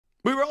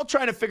We were all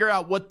trying to figure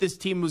out what this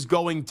team was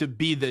going to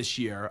be this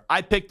year.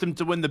 I picked them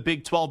to win the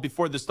Big 12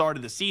 before the start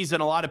of the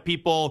season. A lot of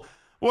people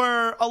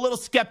were a little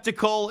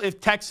skeptical if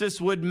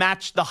Texas would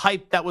match the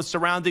hype that was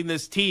surrounding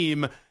this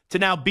team to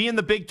now be in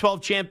the Big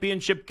 12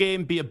 championship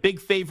game, be a big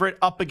favorite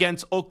up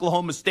against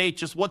Oklahoma State.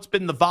 Just what's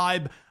been the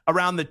vibe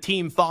around the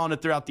team following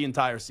it throughout the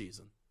entire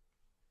season?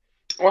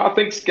 Well, I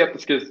think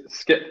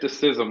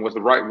skepticism was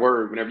the right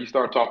word whenever you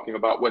start talking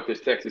about what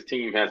this Texas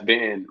team has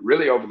been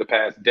really over the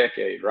past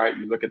decade, right?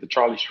 You look at the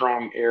Charlie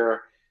Strong era,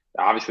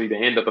 obviously the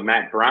end of the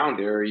Matt Brown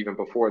era, even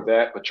before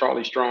that, but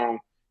Charlie Strong,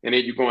 and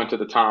then you go into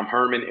the Tom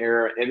Herman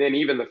era, and then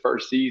even the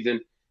first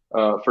season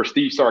for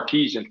Steve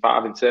Sarkisian,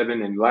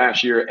 5-7, and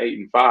last year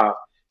 8-5.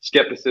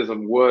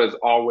 Skepticism was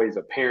always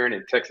apparent,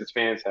 and Texas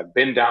fans have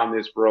been down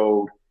this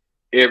road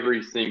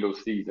every single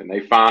season. They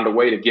find a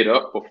way to get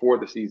up before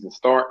the season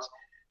starts.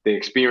 They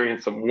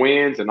experience some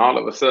wins, and all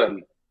of a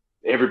sudden,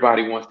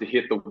 everybody wants to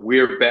hit the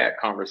 "we're back"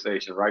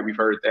 conversation, right? We've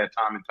heard that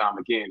time and time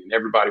again, and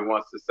everybody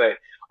wants to say,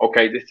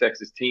 okay, this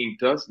Texas team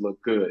does look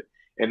good.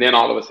 And then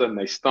all of a sudden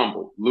they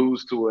stumble,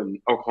 lose to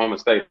an Oklahoma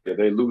State, or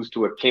they lose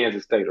to a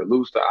Kansas State, or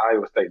lose to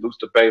Iowa State, lose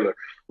to Baylor,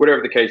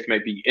 whatever the case may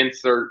be.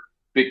 Insert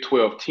Big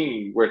 12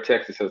 team where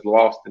Texas has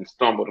lost and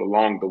stumbled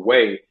along the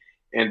way.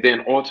 And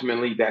then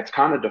ultimately that's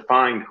kind of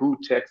defined who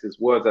Texas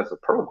was as a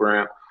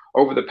program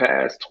over the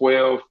past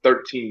 12,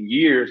 13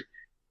 years.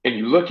 And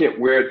you look at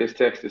where this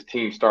Texas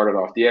team started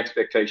off, the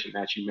expectation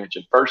that you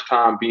mentioned, first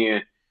time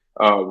being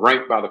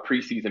ranked by the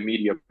preseason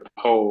media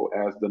poll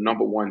as the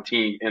number one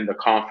team in the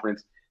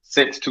conference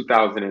since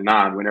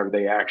 2009, whenever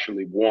they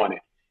actually won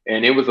it.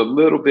 And it was a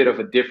little bit of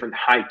a different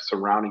hype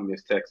surrounding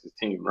this Texas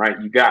team,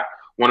 right? You got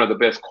one of the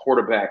best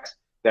quarterbacks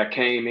that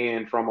came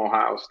in from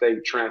Ohio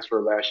State,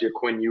 transfer last year,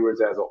 Quinn Ewers,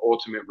 as an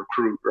ultimate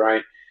recruit,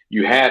 right?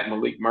 You had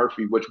Malik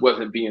Murphy, which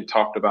wasn't being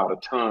talked about a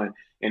ton.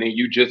 And then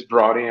you just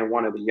brought in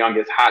one of the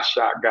youngest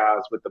hotshot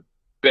guys with the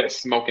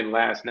best smoking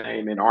last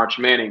name in Arch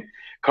Manning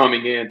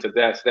coming into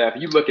that staff.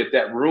 You look at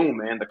that room,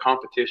 man, the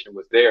competition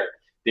was there.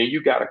 Then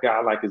you got a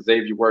guy like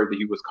Xavier Worthy,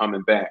 he was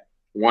coming back,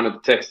 one of the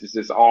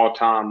Texas's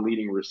all-time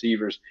leading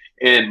receivers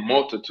in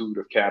multitude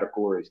of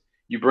categories.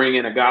 You bring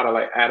in a guy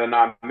like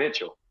Adonai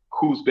Mitchell,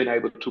 who's been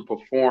able to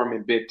perform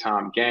in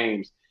big-time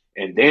games.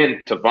 And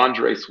then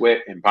T'Vondre Sweat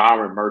and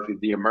Byron Murphy,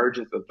 the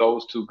emergence of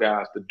those two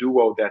guys, the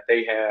duo that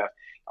they have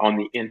on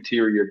the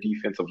interior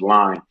defensive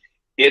line,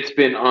 it's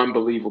been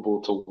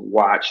unbelievable to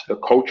watch the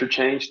culture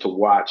change, to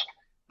watch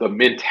the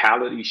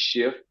mentality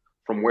shift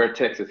from where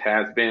Texas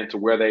has been to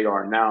where they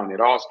are now. And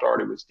it all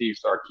started with Steve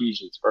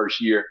Sarkisian's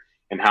first year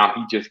and how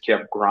he just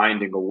kept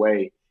grinding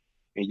away.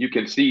 And you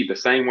can see the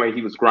same way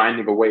he was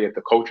grinding away at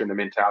the culture and the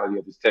mentality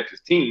of this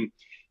Texas team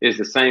is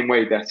the same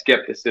way that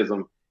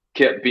skepticism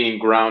kept being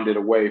grounded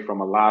away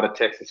from a lot of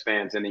Texas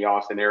fans in the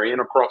Austin area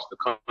and across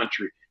the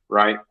country,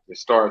 right? It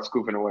started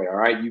scooping away, all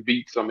right? You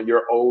beat some of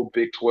your old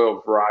Big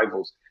 12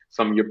 rivals,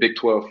 some of your Big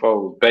 12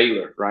 foes,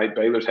 Baylor, right?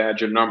 Baylor's had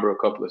your number a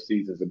couple of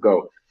seasons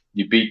ago.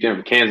 You beat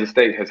them. Kansas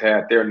State has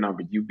had their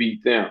number. You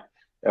beat them.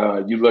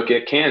 You look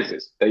at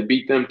Kansas. They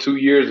beat them 2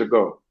 years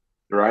ago,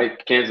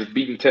 right? Kansas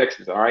beating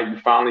Texas, all right? You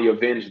finally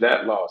avenged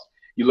that loss.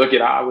 You look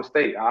at Iowa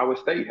State. Iowa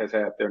State has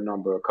had their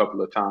number a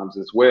couple of times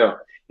as well,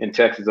 and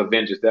Texas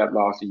avenges that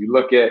loss. And you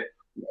look at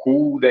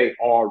who they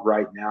are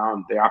right now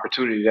and the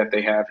opportunity that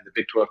they have in the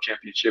Big 12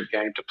 championship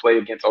game to play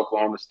against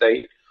Oklahoma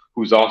State,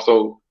 who's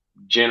also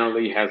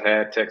generally has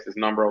had Texas'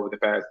 number over the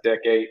past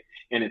decade.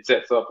 And it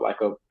sets up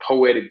like a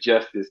poetic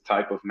justice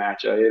type of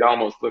matchup. It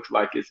almost looks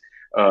like it's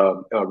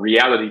a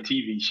reality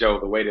TV show,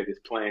 the way that it's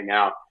playing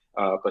out.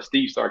 But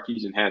Steve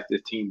Sarkisian has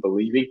this team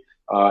believing.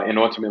 And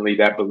ultimately,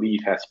 that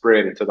belief has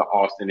spread into the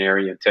Austin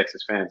area and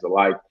Texas fans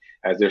alike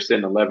as they're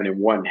sitting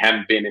 11-1,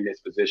 haven't been in this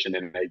position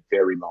in a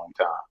very long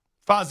time.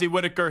 Fozzy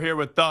Whittaker here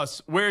with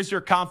us. Where's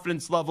your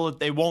confidence level that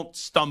they won't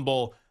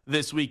stumble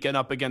this weekend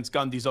up against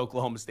Gundy's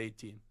Oklahoma State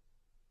team?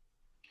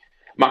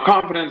 My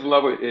confidence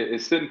level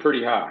is sitting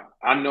pretty high.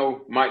 I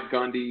know Mike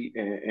Gundy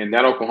and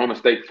that Oklahoma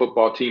State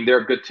football team, they're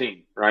a good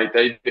team, right?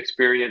 They've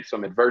experienced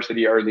some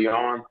adversity early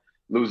on,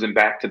 losing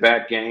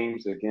back-to-back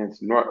games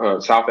against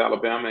South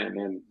Alabama and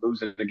then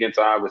losing against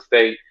Iowa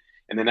State.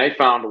 And then they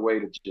found a way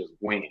to just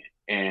win.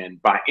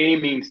 And by any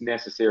means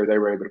necessary, they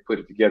were able to put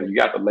it together. You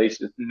got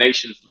the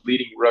nation's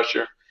leading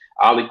rusher,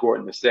 Ollie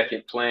Gordon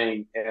II,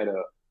 playing at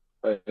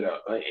an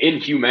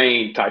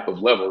inhumane type of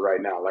level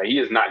right now. Like, he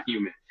is not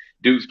human.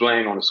 Dude's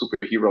playing on a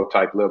superhero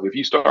type level. If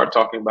you start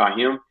talking about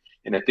him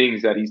and the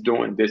things that he's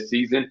doing this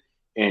season,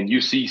 and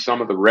you see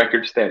some of the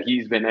records that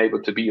he's been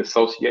able to be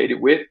associated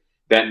with,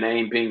 that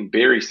name being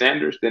Barry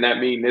Sanders, then that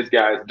means this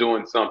guy is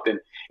doing something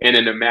in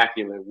an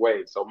immaculate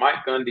way. So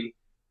Mike Gundy,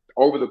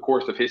 over the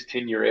course of his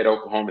tenure at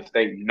Oklahoma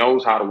State,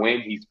 knows how to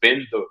win. He's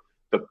been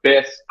the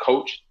best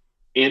coach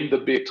in the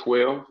Big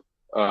 12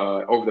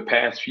 over the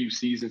past few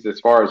seasons as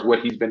far as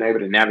what he's been able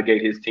to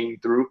navigate his team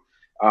through.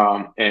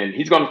 And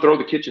he's going to throw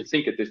the kitchen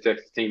sink at this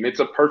Texas team. It's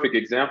a perfect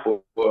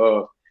example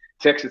of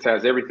Texas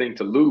has everything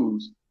to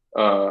lose.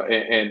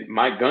 And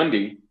Mike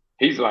Gundy,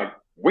 he's like,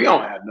 we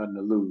don't have nothing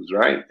to lose,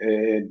 right?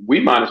 And we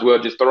might as well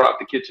just throw out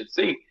the kitchen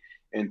sink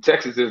And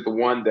Texas is the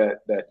one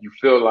that you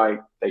feel like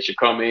they should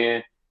come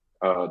in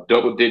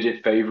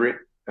double-digit favorite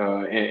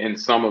in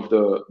some of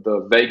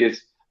the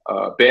Vegas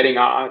betting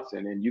odds.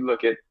 And then you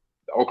look at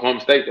Oklahoma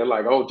State, they're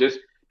like, oh, just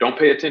don't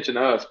pay attention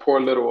to us. Poor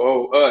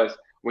little us.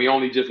 We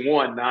only just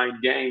won 9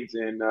 games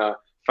and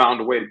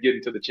found a way to get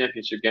into the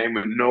championship game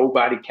when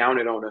nobody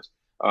counted on us.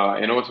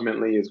 And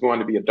ultimately, it's going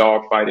to be a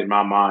dogfight in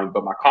my mind.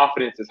 But my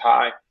confidence is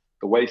high.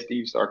 The way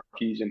Steve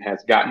Sarkisian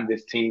has gotten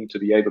this team to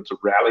be able to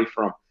rally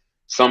from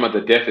some of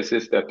the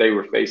deficits that they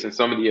were facing,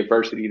 some of the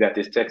adversity that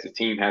this Texas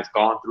team has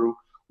gone through,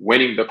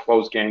 winning the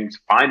close games,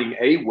 finding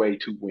a way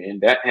to win.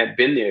 That had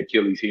been their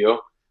Achilles heel.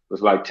 It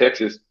was like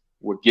Texas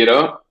would get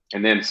up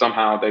and then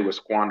somehow they would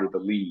squander the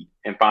lead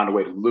and find a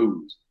way to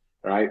lose,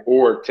 right?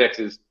 Or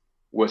Texas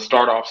would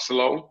start off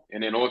slow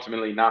and then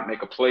ultimately not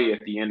make a play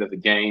at the end of the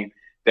game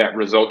that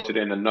resulted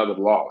in another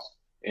loss.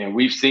 And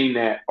we've seen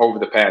that over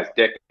the past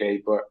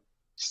decade, but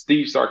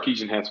Steve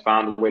Sarkisian has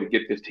found a way to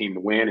get this team to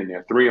win, and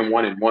they're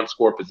 3-1 in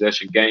one-score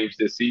possession games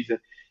this season,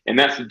 and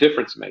that's the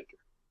difference maker,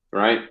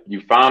 right?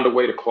 You found a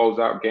way to close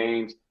out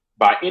games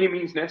by any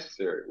means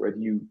necessary, whether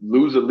you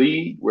lose a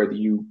lead, whether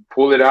you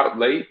pull it out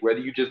late, whether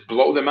you just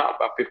blow them out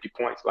by 50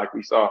 points like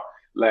we saw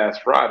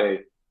last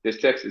Friday.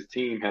 This Texas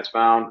team has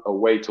found a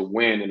way to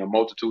win in a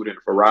multitude and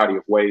a variety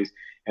of ways,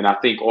 and I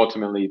think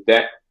ultimately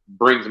that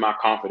brings my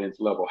confidence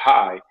level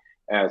high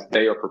as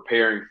they are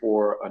preparing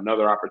for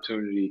another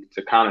opportunity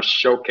to kind of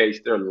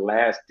showcase their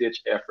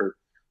last-ditch effort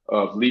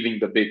of leaving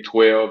the Big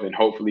 12 and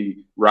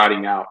hopefully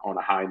riding out on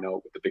a high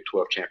note with the Big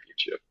 12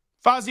 championship.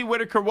 Fozzy,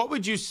 Whittaker, what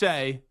would you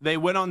say? They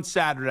win on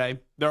Saturday.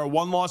 They're a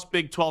one-loss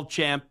Big 12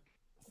 champ.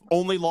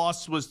 Only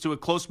loss was to a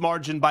close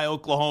margin by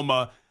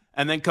Oklahoma.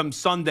 And then come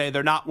Sunday,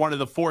 they're not one of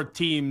the 4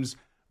 teams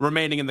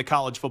remaining in the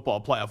college football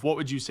playoff. What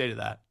would you say to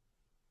that?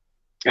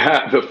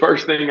 The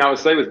first thing I would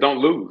say was don't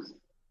lose,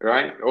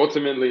 right?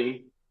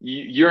 Ultimately,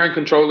 you're in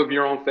control of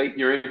your own fate.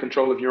 You're in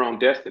control of your own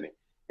destiny.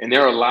 And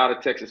there are a lot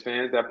of Texas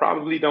fans that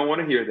probably don't want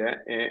to hear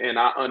that. And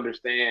I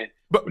understand.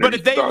 But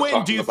if they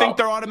win, do you think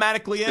they're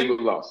automatically in?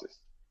 Single losses.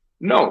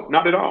 No,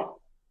 not at all.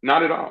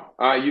 Not at all.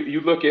 You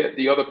look at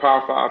the other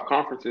Power 5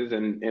 conferences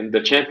and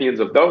the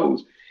champions of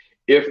those.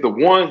 If the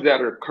ones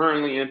that are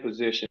currently in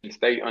position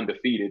stay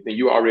undefeated, then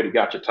you already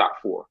got your top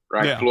 4,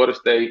 right? Yeah. Florida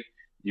State,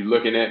 you're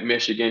looking at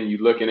Michigan, you're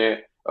looking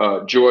at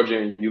Georgia,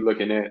 and you're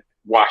looking at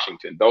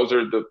Washington. Those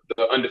are the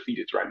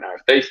undefeateds right now.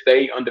 If they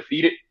stay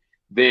undefeated,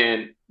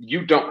 then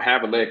you don't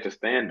have a leg to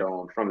stand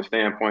on from the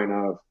standpoint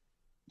of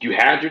you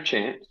had your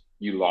chance,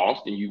 you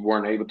lost, and you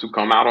weren't able to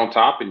come out on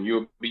top, and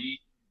you'll be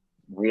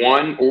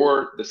one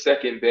or the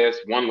second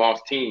best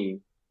one-loss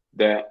team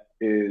that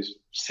is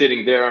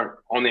sitting there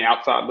on the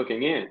outside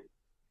looking in.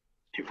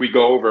 If we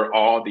go over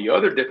all the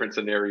other different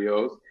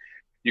scenarios,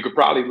 you could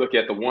probably look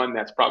at the one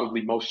that's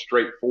probably most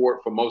straightforward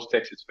for most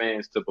Texas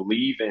fans to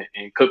believe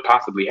and could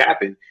possibly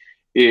happen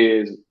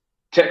is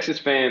Texas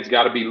fans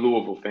got to be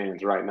Louisville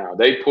fans right now.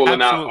 They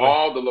pulling out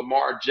all the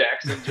Lamar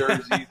Jackson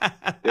jerseys.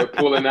 They're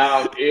pulling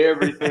out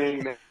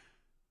everything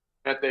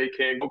that they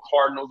can. Go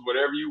Cardinals,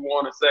 whatever you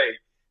want to say.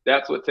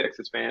 That's what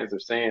Texas fans are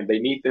saying. They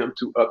need them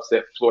to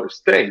upset Florida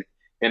State.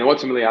 And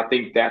ultimately, I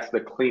think that's the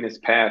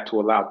cleanest path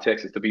to allow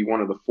Texas to be one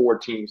of the 4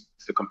 teams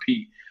to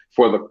compete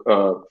for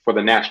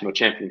the national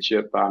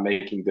championship by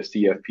making the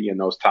CFP in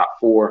those top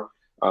 4.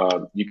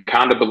 You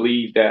kind of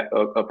believe that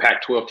a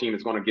Pac-12 team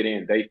is going to get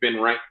in. They've been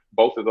ranked.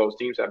 Both of those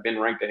teams have been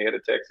ranked ahead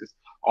of Texas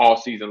all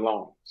season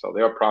long. So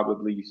they'll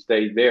probably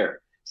stay there.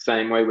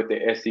 Same way with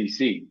the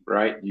SEC,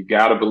 right? You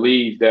got to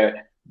believe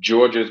that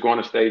Georgia is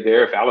going to stay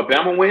there. If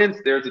Alabama wins,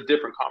 there's a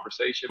different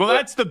conversation. Well,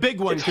 that's the big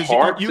one because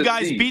you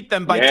guys beat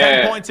them by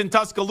 10 points in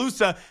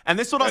Tuscaloosa. And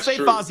this is what I'll say,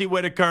 Fozzy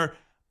Whittaker.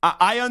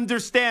 I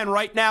understand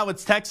right now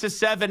it's Texas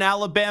 7,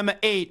 Alabama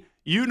 8.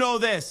 You know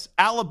this.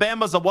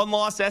 Alabama's a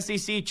one-loss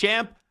SEC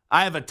champ.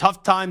 I have a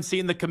tough time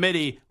seeing the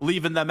committee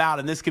leaving them out,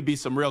 and this could be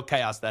some real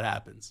chaos that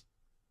happens.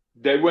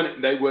 They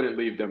wouldn't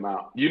leave them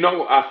out. You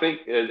know, I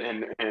think,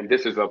 and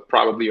this is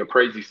probably a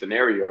crazy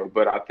scenario,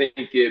 but I think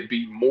it'd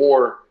be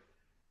more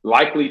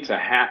likely to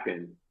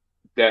happen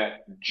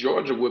that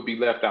Georgia would be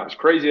left out, as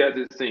crazy as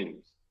it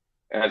seems,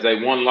 as a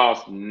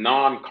one-loss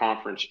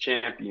non-conference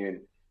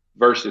champion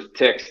versus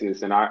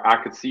Texas. And I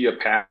could see a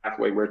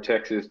pathway where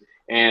Texas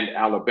and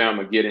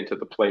Alabama get into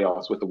the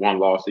playoffs with the one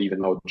loss, even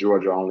though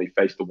Georgia only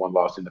faced the one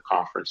loss in the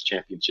conference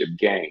championship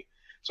game.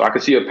 So I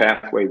could see a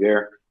pathway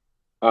there.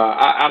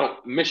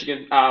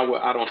 Michigan,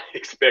 I don't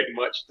expect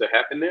much to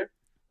happen there.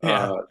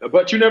 Yeah.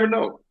 But you never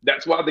know.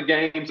 That's why the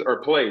games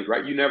are played,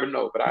 right? You never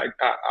know. But I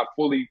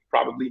fully,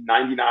 probably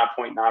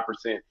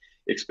 99.9%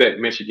 expect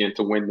Michigan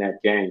to win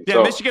that game. Yeah,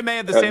 so, Michigan may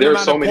have the same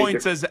amount of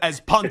points as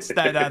punts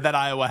that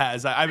Iowa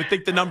has. I would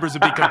think the numbers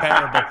would be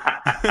comparable.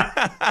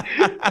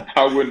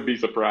 I wouldn't be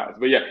surprised.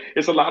 But, yeah,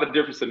 it's a lot of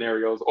different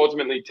scenarios.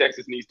 Ultimately,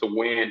 Texas needs to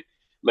win.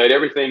 Let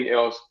everything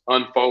else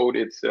unfold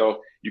itself.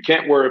 You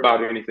can't worry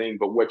about anything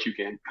but what you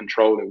can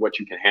control and what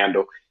you can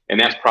handle. And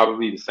that's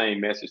probably the same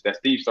message that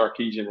Steve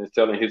Sarkisian is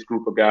telling his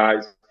group of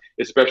guys,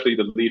 especially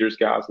the leaders,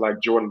 guys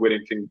like Jordan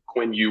Whittaker,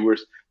 Quinn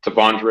Ewers,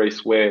 T'Vondre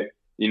Sweat,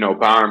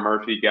 Byron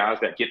Murphy, guys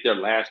that get their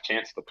last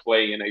chance to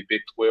play in a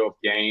Big 12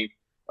 game.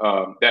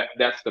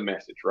 That's the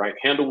message, right?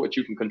 Handle what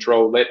you can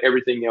control. Let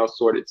everything else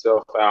sort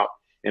itself out,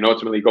 and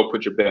ultimately go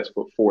put your best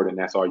foot forward, and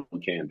that's all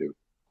you can do.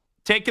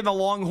 Taking the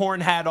Longhorn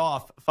hat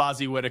off,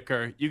 Fozzy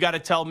Whittaker, you got to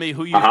tell me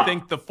who you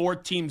think the 4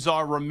 teams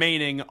are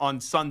remaining on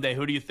Sunday.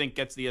 Who do you think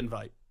gets the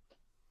invite?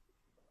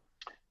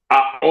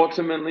 I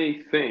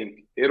ultimately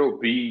think it'll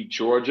be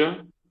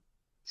Georgia,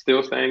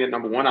 still staying at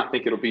number 1. I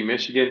think it'll be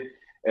Michigan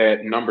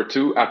at number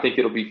 2. I think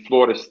it'll be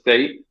Florida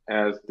State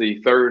as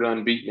the 3rd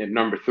unbeaten at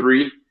number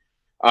 3.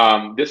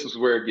 This is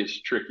where it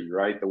gets tricky,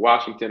 right? The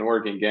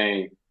Washington-Oregon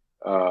game,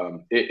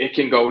 it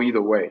can go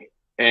either way.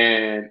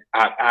 And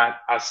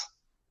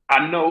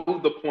I know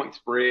the point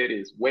spread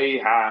is way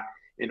high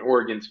in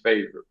Oregon's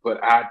favor,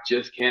 but I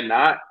just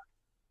cannot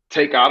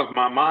take out of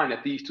my mind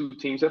that these 2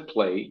 teams have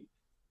played.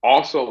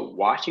 Also,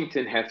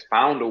 Washington has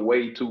found a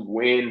way to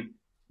win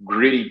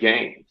gritty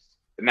games.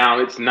 Now,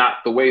 it's not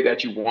the way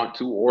that you want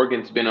to.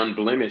 Oregon's been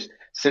unblemished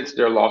since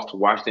their loss to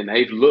Washington.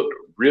 They've looked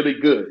really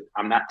good.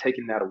 I'm not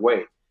taking that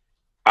away.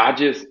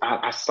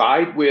 I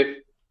side with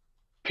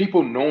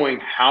people knowing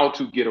how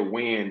to get a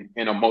win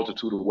in a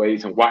multitude of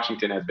ways, and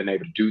Washington has been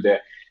able to do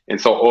that. And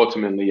so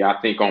ultimately, I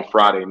think on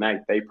Friday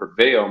night, they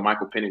prevail.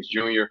 Michael Penix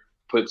Jr.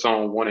 puts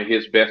on one of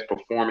his best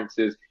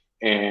performances.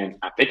 And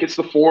I think it's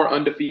the 4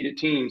 undefeated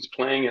teams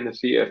playing in the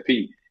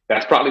CFP.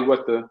 That's probably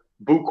what the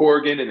Boo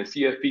Corrigan and the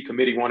CFP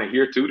committee want to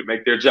hear to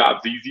make their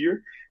jobs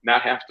easier,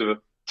 not have to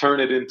turn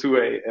it into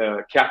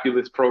a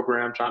calculus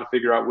program trying to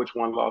figure out which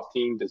one-loss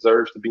team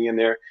deserves to be in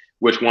there,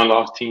 which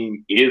one-loss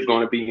team is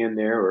going to be in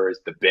there or is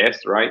the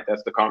best, right?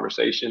 That's the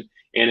conversation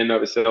in and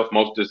of itself,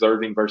 most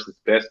deserving versus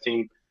best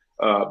team.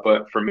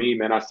 But for me,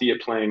 man, I see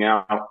it playing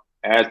out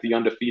as the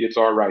undefeateds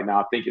are right now.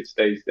 I think it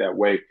stays that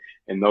way,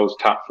 and those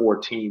top 4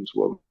 teams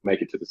will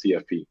make it to the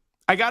CFP.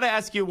 I got to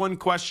ask you one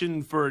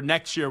question for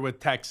next year with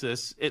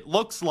Texas. It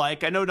looks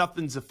like, I know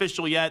nothing's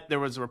official yet. There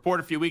was a report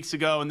a few weeks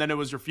ago, and then it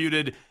was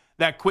refuted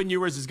that Quinn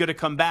Ewers is going to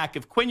come back.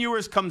 If Quinn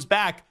Ewers comes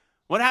back,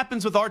 what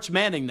happens with Arch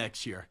Manning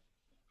next year?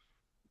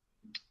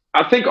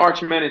 I think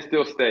Arch Manning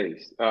still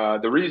stays.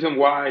 The reason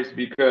why is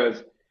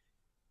because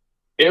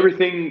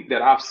everything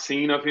that I've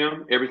seen of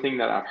him, everything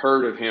that I've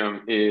heard of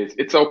him is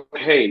it's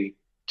okay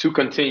to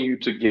continue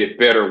to get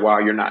better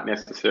while you're not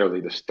necessarily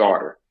the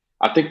starter.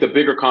 I think the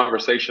bigger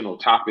conversational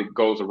topic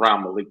goes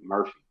around Malik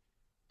Murphy.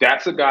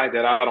 That's a guy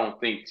that I don't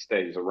think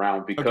stays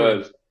around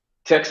because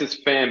Texas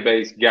fan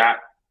base got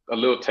a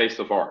little taste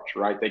of Arch,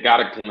 right? They got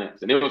a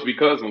glimpse. And it was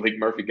because Malik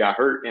Murphy got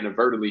hurt and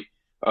inadvertently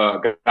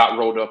got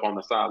rolled up on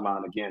the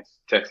sideline against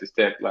Texas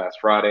Tech last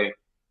Friday.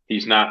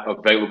 He's not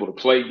available to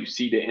play. You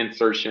see the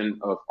insertion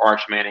of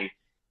Arch Manning,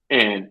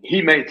 and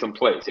he made some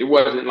plays. It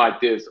wasn't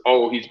like this,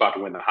 he's about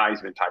to win the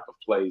Heisman type of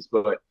plays,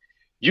 but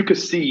you could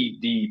see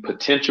the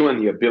potential and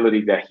the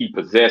ability that he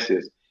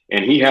possesses,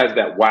 and he has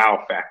that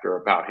wow factor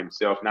about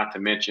himself, not to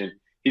mention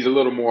he's a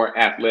little more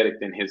athletic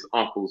than his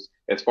uncles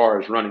as far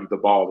as running the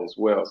ball as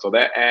well. So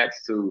that adds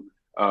to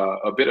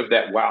a bit of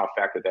that wow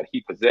factor that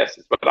he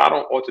possesses. But I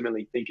don't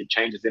ultimately think it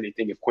changes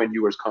anything if Quinn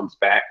Ewers comes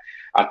back.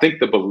 I think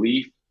the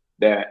belief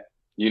that,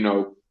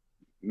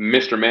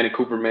 Mr. Manning,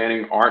 Cooper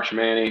Manning, Arch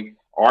Manning,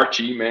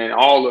 Archie, man,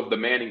 all of the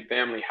Manning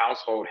family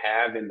household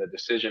have in the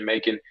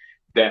decision-making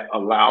that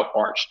allowed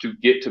Arch to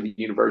get to the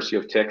University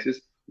of Texas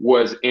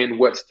was in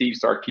what Steve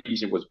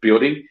Sarkisian was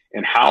building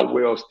and how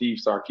well Steve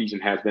Sarkisian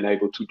has been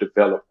able to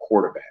develop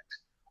quarterbacks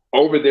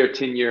over their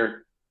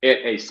tenure at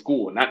a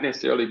school, not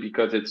necessarily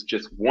because it's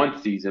just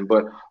one season,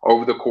 but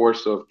over the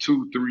course of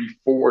 2, 3,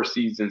 4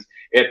 seasons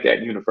at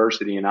that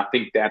university. And I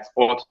think that's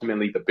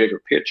ultimately the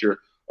bigger picture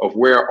of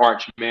where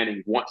Arch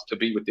Manning wants to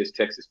be with this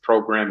Texas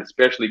program,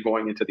 especially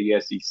going into the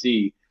SEC,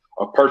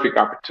 a perfect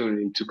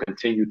opportunity to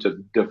continue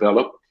to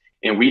develop.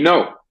 And we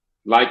know,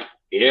 like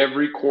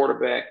every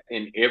quarterback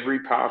in every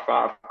Power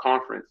 5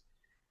 conference,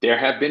 there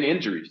have been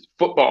injuries.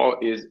 Football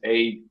is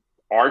a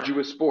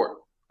arduous sport.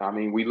 I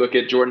mean, we look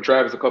at Jordan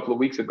Travis a couple of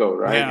weeks ago,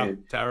 right? Yeah,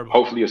 and terrible.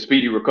 Hopefully a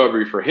speedy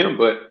recovery for him,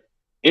 but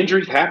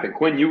injuries happen.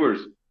 Quinn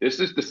Ewers,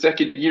 this is the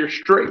 2nd year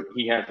straight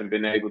he hasn't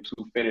been able to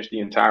finish the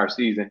entire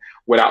season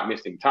without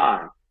missing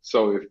time.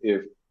 So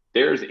if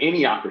there's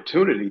any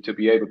opportunity to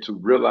be able to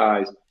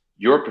realize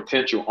your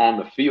potential on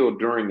the field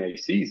during a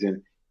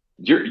season,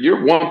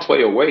 you're one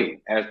play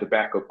away as the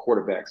backup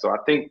quarterback. So I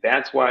think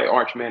that's why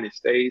Arch Manning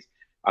stays.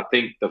 I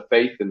think the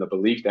faith and the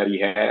belief that he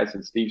has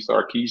in Steve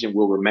Sarkisian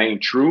will remain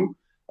true,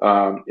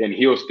 and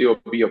he'll still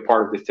be a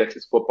part of this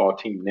Texas football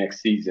team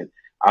next season.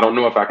 I don't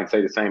know if I can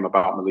say the same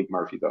about Malik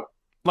Murphy, though.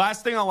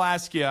 Last thing I'll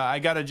ask you, I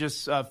got to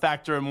just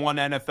factor in one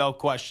NFL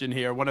question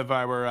here. One of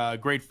our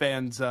great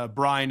fans,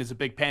 Brian, is a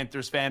big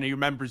Panthers fan. He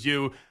remembers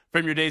you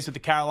from your days with the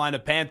Carolina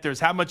Panthers.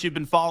 How much you've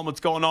been following what's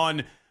going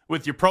on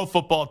with your pro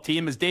football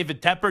team as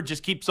David Tepper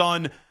just keeps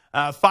on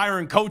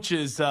firing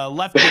coaches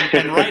left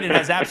and right and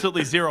has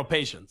absolutely zero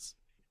patience?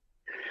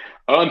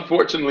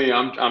 Unfortunately,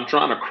 I'm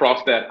trying to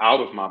cross that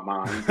out of my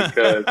mind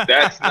because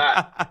that's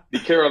not the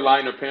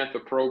Carolina Panther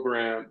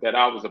program that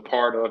I was a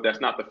part of. That's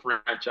not the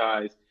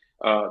franchise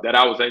that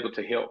I was able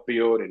to help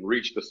build and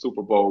reach the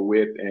Super Bowl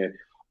with. And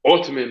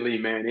ultimately,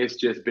 man, it's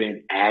just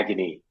been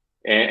agony.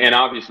 And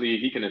obviously,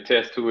 he can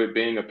attest to it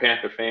being a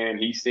Panther fan.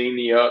 He's seen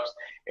the ups,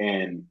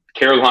 and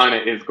Carolina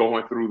is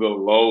going through the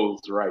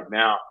lows right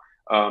now.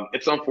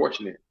 It's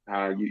unfortunate.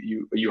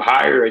 You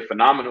hire a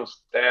phenomenal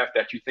staff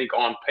that you think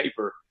on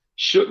paper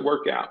should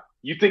work out.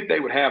 You think they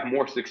would have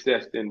more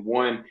success than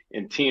 1-10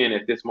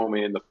 at this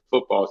moment in the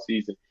football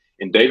season.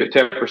 And David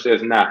Tepper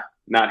says, nah,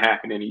 not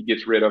happening. He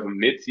gets rid of him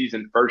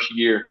midseason, first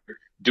year.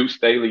 Deuce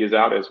Staley is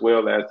out as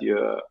well as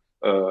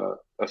the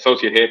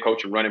associate head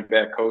coach and running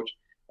back coach.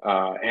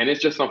 And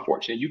it's just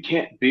unfortunate. You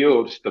can't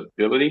build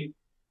stability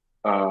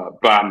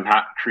by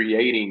not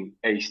creating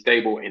a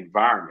stable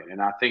environment.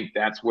 And I think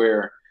that's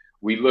where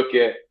we look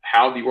at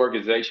how the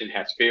organization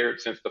has fared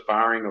since the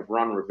firing of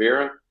Ron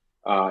Rivera.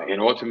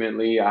 And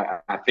ultimately,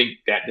 I think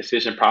that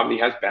decision probably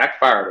has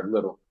backfired a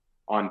little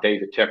on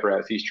David Tepper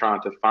as he's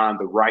trying to find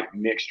the right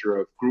mixture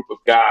of group of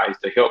guys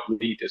to help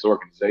lead this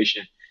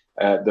organization.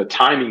 The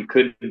timing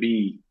couldn't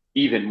be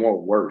even more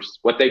worse.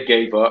 What they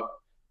gave up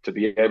to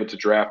be able to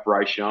draft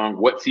Bryce Young,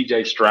 what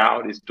C.J.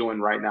 Stroud is doing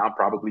right now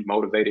probably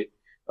motivated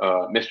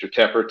Mr.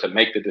 Tepper to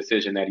make the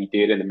decision that he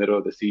did in the middle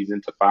of the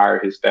season to fire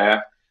his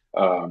staff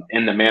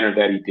in the manner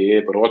that he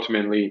did. But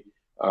ultimately,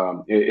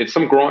 it's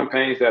some growing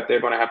pains that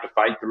they're going to have to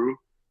fight through.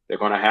 They're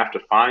going to have to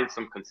find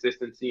some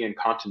consistency and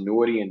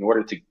continuity in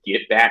order to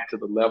get back to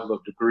the level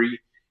of degree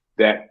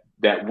that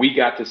we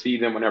got to see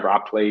them whenever I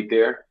played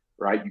there,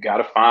 right? You got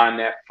to find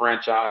that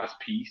franchise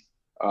piece.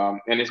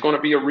 And it's going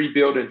to be a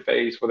rebuilding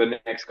phase for the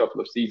next couple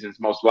of seasons,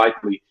 most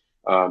likely.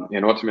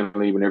 And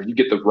ultimately, whenever you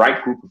get the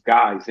right group of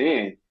guys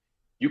in,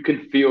 you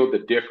can feel the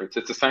difference.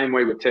 It's the same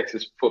way with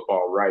Texas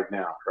football right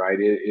now, right?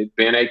 It's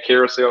been a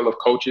carousel of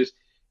coaches.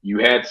 You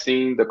had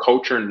seen the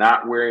culture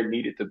not where it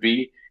needed to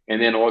be.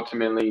 And then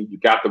ultimately, you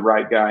got the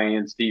right guy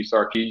in, Steve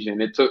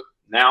Sarkisian. It took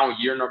now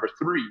year number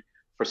 3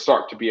 for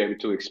Sark to be able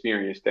to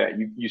experience that.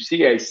 You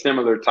see a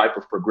similar type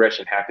of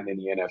progression happen in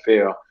the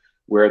NFL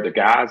where the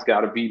guys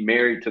got to be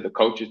married to the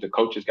coaches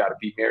got to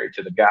be married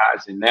to the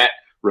guys, and that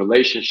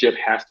relationship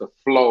has to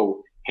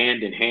flow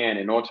hand in hand.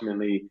 And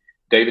ultimately,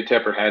 David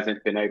Tepper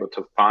hasn't been able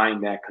to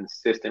find that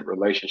consistent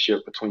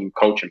relationship between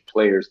coach and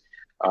players.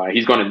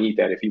 He's going to need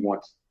that if he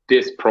wants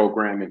this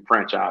program and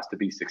franchise to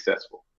be successful.